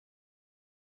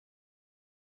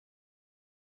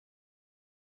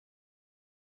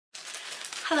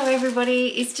Hello everybody,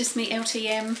 it's just me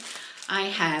LTM. I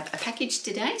have a package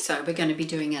today, so we're going to be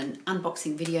doing an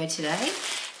unboxing video today.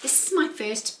 This is my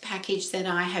first package that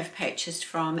I have purchased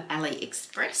from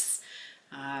AliExpress.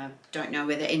 Don't know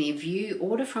whether any of you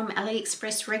order from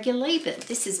AliExpress regularly, but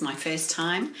this is my first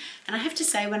time. And I have to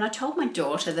say, when I told my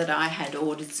daughter that I had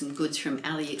ordered some goods from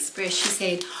AliExpress, she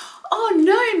said, "Oh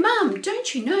no, Mum,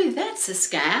 don't you know that's a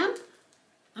scam?"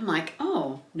 I'm like,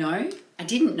 oh no, I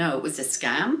didn't know it was a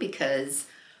scam, because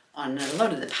on a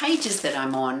lot of the pages that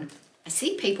I'm on, I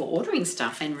see people ordering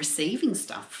stuff and receiving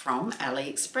stuff from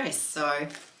AliExpress. So,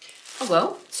 oh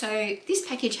well, so this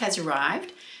package has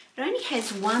arrived. It only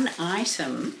has one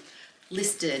item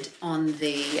listed on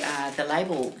the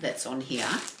label that's on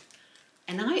here.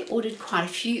 And I ordered quite a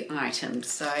few items,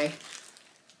 so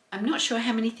I'm not sure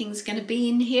how many things are going to be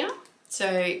in here.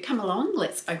 So come along,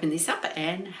 let's open this up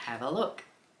and have a look.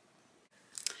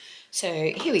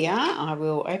 So here we are, I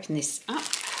will open this up.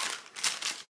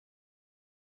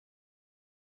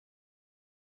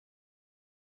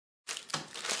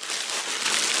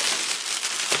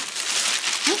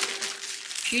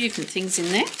 A few different things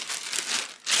in there.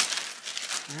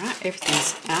 Alright,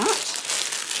 everything's out.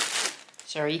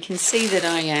 So you can see that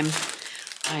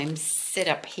I'm set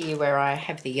up here where I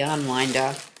have the yarn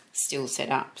winder still set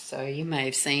up. So you may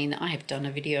have seen I have done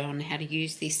a video on how to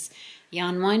use this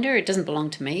yarn winder. It doesn't belong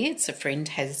to me, it's a friend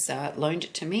has loaned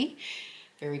it to me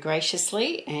very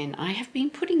graciously, and I have been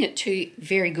putting it to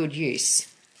very good use.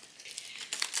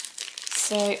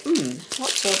 So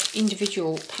lots of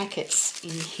individual packets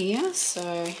in here, so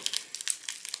not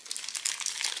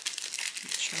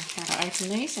sure how to open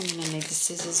these. I'm going to need the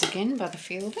scissors again by the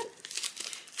feel of it.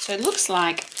 So it looks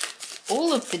like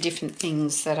all of the different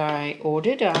things that I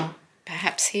ordered are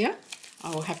perhaps here.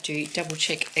 I will have to double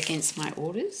check against my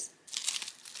orders.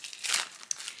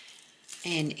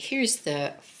 And here's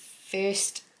the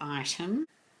first item.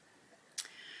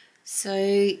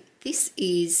 So this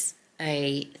is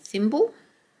a thimble.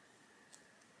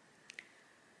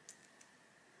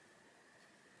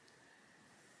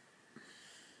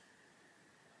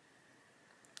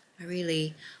 I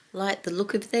really like the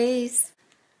look of these.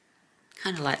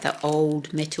 Kind of like the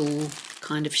old metal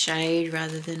kind of shade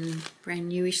rather than brand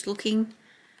newish looking.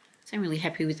 So I'm really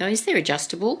happy with those. They're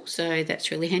adjustable, so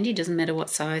that's really handy. Doesn't matter what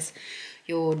size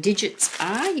your digits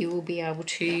are, you will be able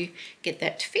to get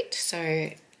that to fit. So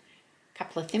a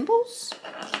couple of thimbles,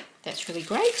 that's really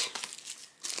great.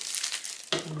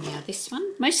 And now this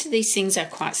one. Most of these things are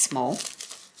quite small.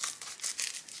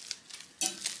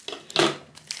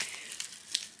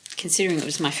 Considering it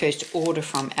was my first order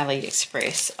from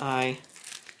AliExpress, I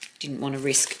didn't want to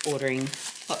risk ordering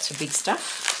lots of big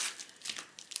stuff.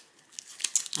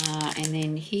 And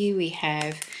then here we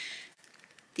have,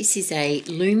 this is a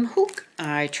loom hook.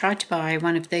 I tried to buy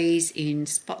one of these in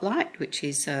Spotlight, which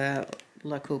is a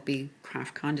local big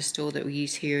craft kind of store that we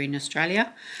use here in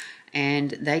Australia,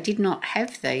 and they did not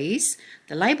have these.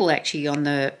 The label actually on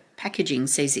the packaging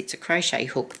says it's a crochet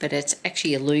hook, but it's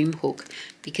actually a loom hook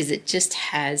because it just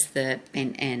has the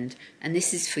bent end, and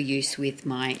this is for use with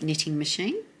my knitting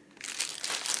machine.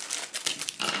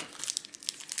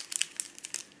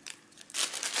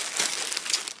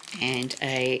 And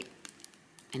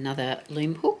another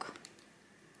loom hook.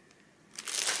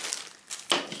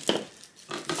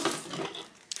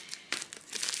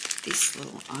 This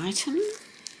little item.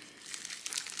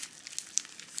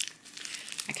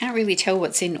 I can't really tell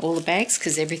what's in all the bags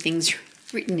because everything's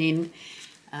written in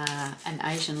an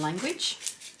Asian language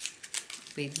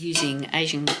with using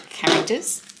Asian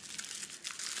characters.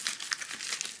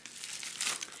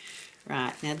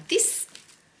 Right, now this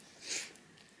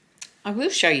I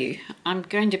will show you. I'm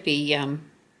going to be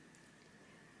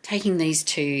taking these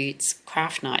to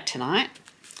craft night tonight,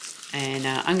 and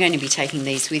I'm going to be taking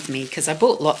these with me because I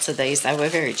bought lots of these. They were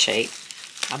very cheap.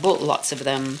 I bought lots of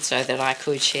them so that I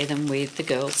could share them with the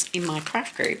girls in my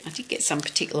craft group. I did get some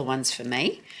particular ones for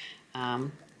me,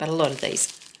 but a lot of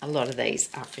these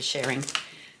are for sharing.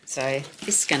 So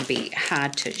this is going to be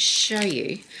hard to show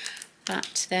you,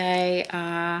 but they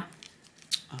are.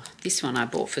 Oh, this one I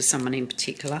bought for someone in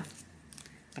particular.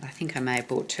 But I think I may have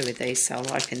bought two of these, so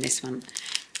I'll open this one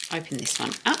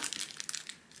up.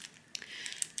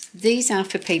 These are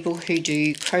for people who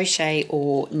do crochet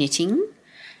or knitting,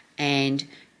 and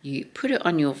you put it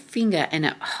on your finger and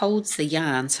it holds the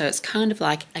yarn, so it's kind of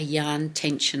like a yarn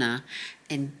tensioner.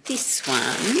 And this one,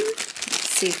 let's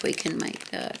see if we can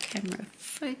make the camera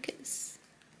focus.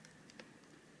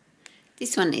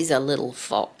 This one is a little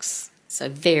fox, so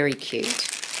very cute.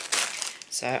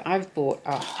 So I've bought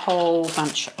a whole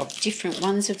bunch of different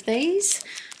ones of these.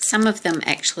 Some of them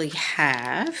actually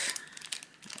have,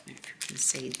 I don't know if you can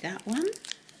see that one.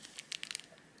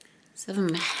 Some of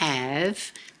them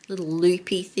have little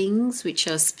loopy things which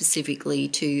are specifically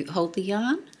to hold the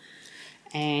yarn,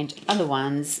 and other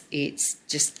ones it's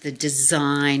just the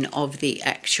design of the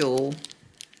actual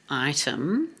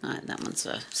item. That one's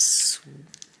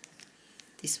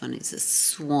this one is a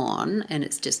swan, and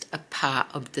it's just a part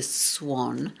of the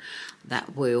swan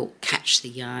that will catch the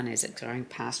yarn as it's going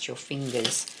past your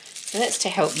fingers. So that's to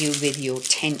help you with your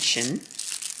tension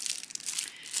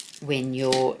when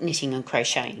you're knitting and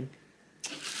crocheting.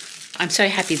 I'm so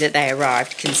happy that they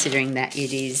arrived, considering that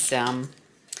it is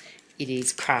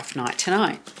craft night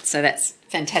tonight. So that's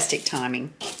fantastic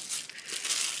timing.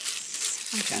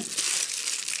 I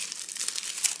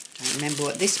don't remember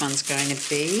what this one's going to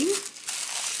be.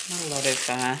 Not a lot of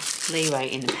leeway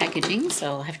in the packaging, so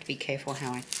I'll have to be careful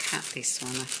how I cut this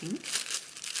one, I think.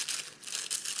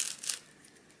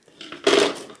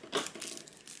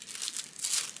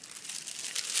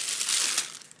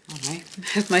 I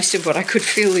don't know, most of what I could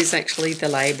feel is actually the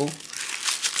label.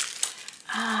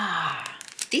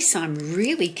 This I'm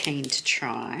really keen to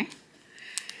try.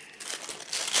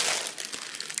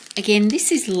 Again,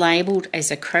 this is labelled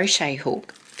as a crochet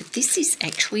hook, but this is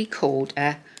actually called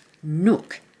a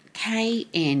Knook.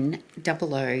 Knook.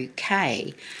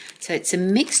 So it's a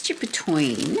mixture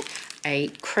between a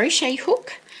crochet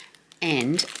hook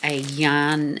and a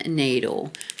yarn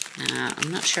needle.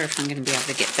 I'm not sure if I'm going to be able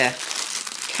to get the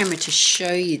camera to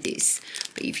show you this,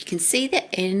 but if you can see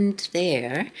the end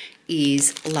there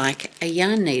is like a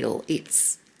yarn needle.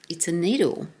 It's a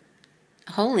needle,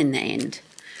 a hole in the end.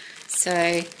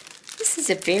 So this is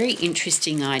a very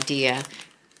interesting idea.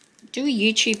 Do a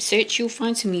YouTube search, you'll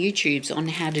find some YouTubes on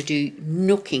how to do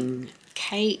knooking,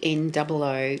 Knooking.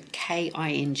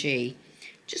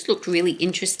 Just looked really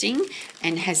interesting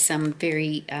and has some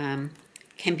very,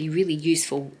 can be really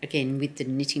useful, again, with the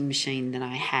knitting machine that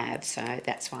I have. So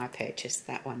that's why I purchased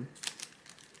that one.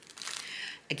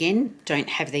 Again, don't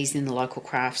have these in the local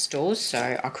craft stores,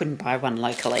 so I couldn't buy one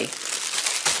locally.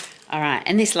 All right,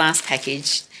 and this last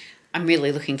package, I'm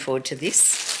really looking forward to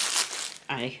this.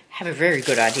 I have a very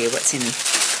good idea what's in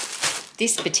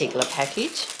this particular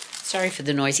package. Sorry for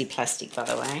the noisy plastic, by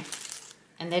the way.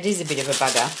 And that is a bit of a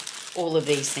bugger. All of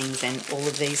these things and all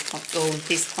of this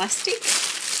plastic.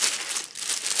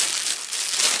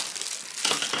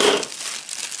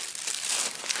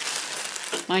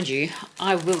 Mind you,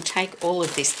 I will take all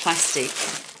of this plastic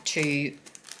to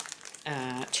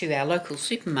our local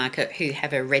supermarket who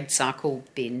have a Red Cycle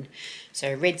bin.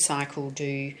 So Red Cycle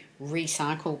do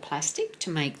recycle plastic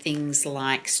to make things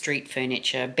like street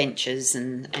furniture, benches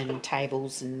and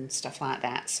tables and stuff like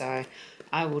that. So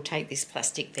I will take this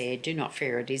plastic there. Do not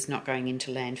fear, it is not going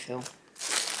into landfill.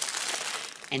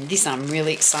 And this I'm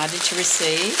really excited to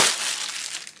receive.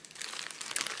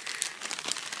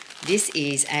 This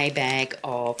is a bag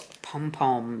of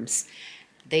pom-poms.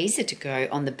 These are to go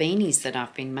on the beanies that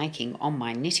I've been making on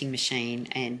my knitting machine,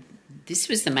 and this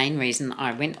was the main reason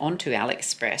I went onto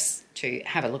AliExpress to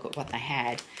have a look at what they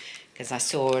had, because I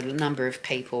saw a number of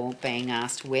people being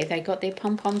asked where they got their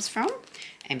pom-poms from,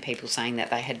 and people saying that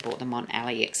they had bought them on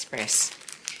AliExpress.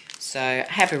 So I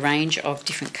have a range of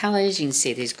different colours. You can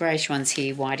see there's greyish ones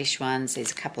here, whitish ones,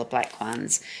 there's a couple of black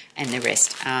ones, and the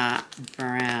rest are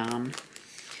brown.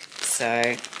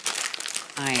 So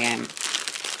I am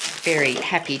very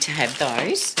happy to have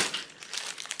those.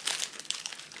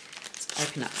 Let's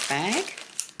open up the bag.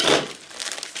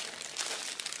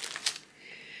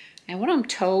 Now what I'm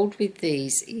told with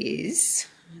these is,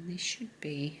 there should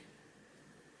be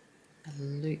a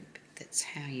loop, that's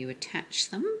how you attach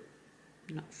them.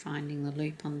 I'm not finding the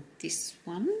loop on this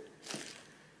one.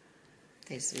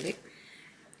 There's the loop.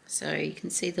 So you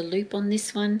can see the loop on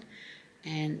this one,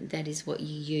 and that is what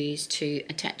you use to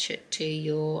attach it to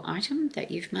your item that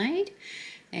you've made.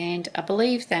 And I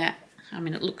believe that, I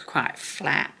mean, it looked quite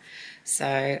flat,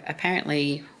 so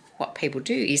apparently what people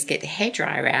do is get the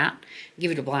hairdryer out,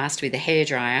 give it a blast with the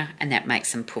hairdryer, and that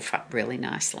makes them puff up really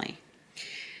nicely.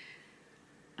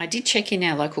 I did check in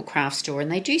our local craft store,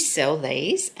 and they do sell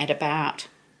these at about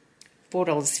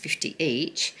 $4.50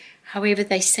 each. However,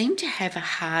 they seem to have a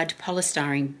hard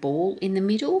polystyrene ball in the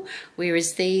middle,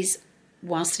 whereas these,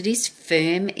 whilst it is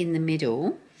firm in the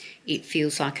middle, it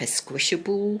feels like a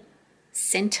squishable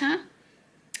centre,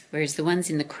 whereas the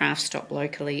ones in the craft stock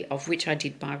locally, of which I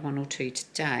did buy 1 or 2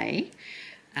 today,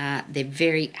 they're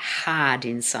very hard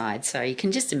inside. So you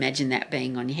can just imagine that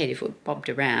being on your head. If it bobbed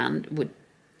around,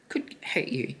 could hurt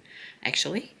you,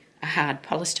 actually. A hard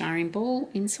polystyrene ball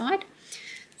inside.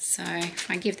 So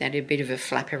if I give that a bit of a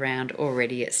flap around,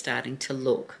 already it's starting to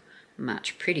look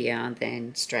much prettier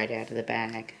than straight out of the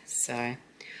bag. So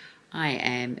I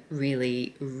am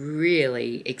really,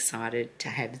 really excited to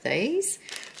have these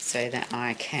so that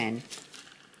I can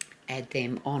add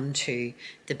them onto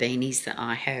the beanies that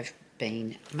I have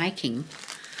been making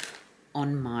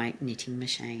on my knitting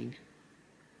machine.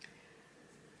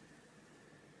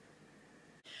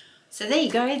 So there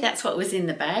you go, that's what was in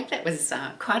the bag. That was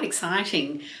quite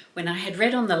exciting. When I had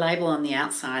read on the label on the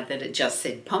outside that it just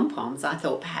said pom-poms, I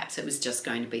thought perhaps it was just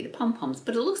going to be the pom-poms,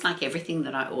 but it looks like everything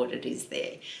that I ordered is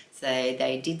there. So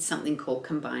they did something called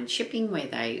combined shipping, where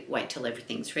they wait till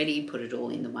everything's ready, put it all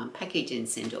in the one package and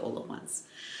send it all at once.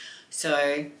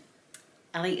 So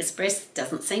AliExpress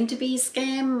doesn't seem to be a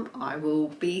scam. I will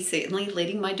be certainly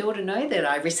letting my daughter know that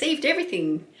I received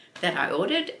everything that I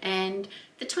ordered, and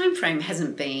the time frame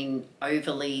hasn't been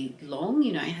overly long.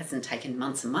 You know, it hasn't taken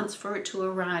months and months for it to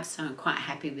arrive, so I'm quite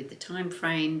happy with the time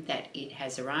frame that it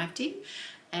has arrived in,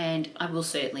 and I will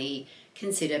certainly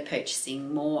consider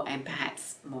purchasing more and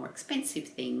perhaps more expensive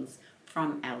things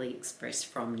from AliExpress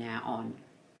from now on.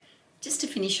 Just to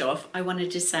finish off, I wanted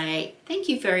to say thank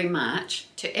you very much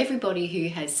to everybody who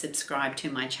has subscribed to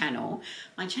my channel.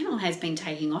 My channel has been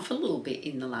taking off a little bit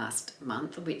in the last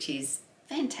month, which is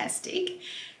fantastic.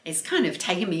 It's kind of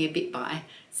taken me a bit by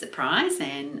surprise,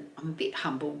 and I'm a bit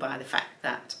humbled by the fact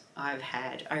that I've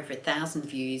had over 1,000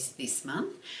 views this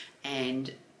month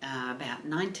and about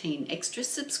 19 extra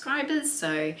subscribers.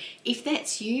 So if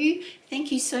that's you,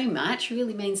 thank you so much. It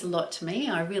really means a lot to me.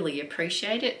 I really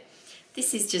appreciate it.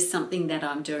 This is just something that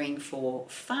I'm doing for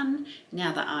fun.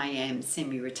 Now that I am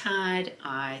semi-retired,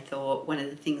 I thought one of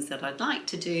the things that I'd like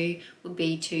to do would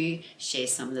be to share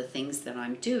some of the things that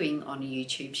I'm doing on a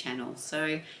YouTube channel.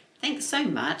 So thanks so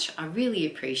much. I really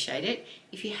appreciate it.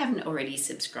 If you haven't already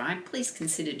subscribed, please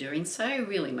consider doing so. It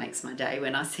really makes my day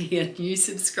when I see a new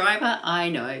subscriber. I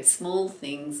know, small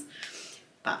things,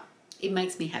 but it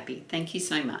makes me happy. Thank you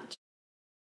so much.